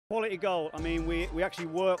Quality goal. I mean, we actually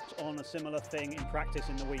worked on a similar thing in practice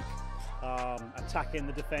in the week, attacking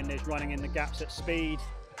the defenders, running in the gaps at speed.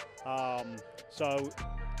 So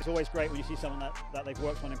it's always great when you see something that they've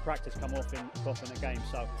worked on in practice come off in a game.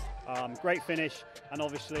 So great finish, and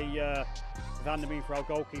obviously Van der Beek, for our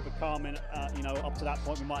goalkeeper, Carmen, you know, up to that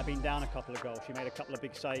point we might have been down a couple of goals. She made a couple of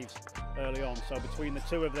big saves early on. So between the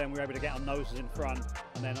two of them, we were able to get our noses in front,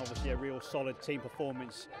 and then obviously a real solid team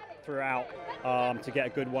performance throughout to get a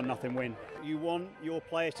good 1-0 win. You want your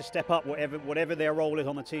players to step up, whatever their role is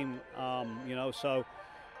on the team. You know, so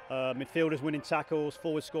midfielders winning tackles,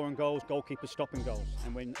 forwards scoring goals, goalkeepers stopping goals.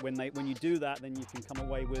 And when you do that, then you can come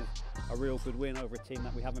away with a real good win over a team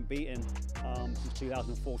that we haven't beaten since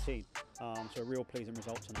 2014. So a real pleasing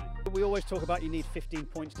result tonight. We always talk about you need 15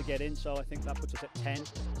 points to get in, so I think that puts us at 10.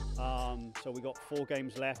 So we got 4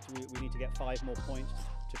 games left. We need to get 5 more points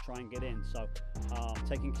to try and get in. So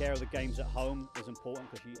taking care of the games at home is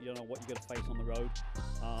important, because you don't know what you're going to face on the road.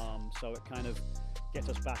 So it kind of gets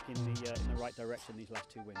us back in the right direction these last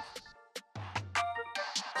 2 wins.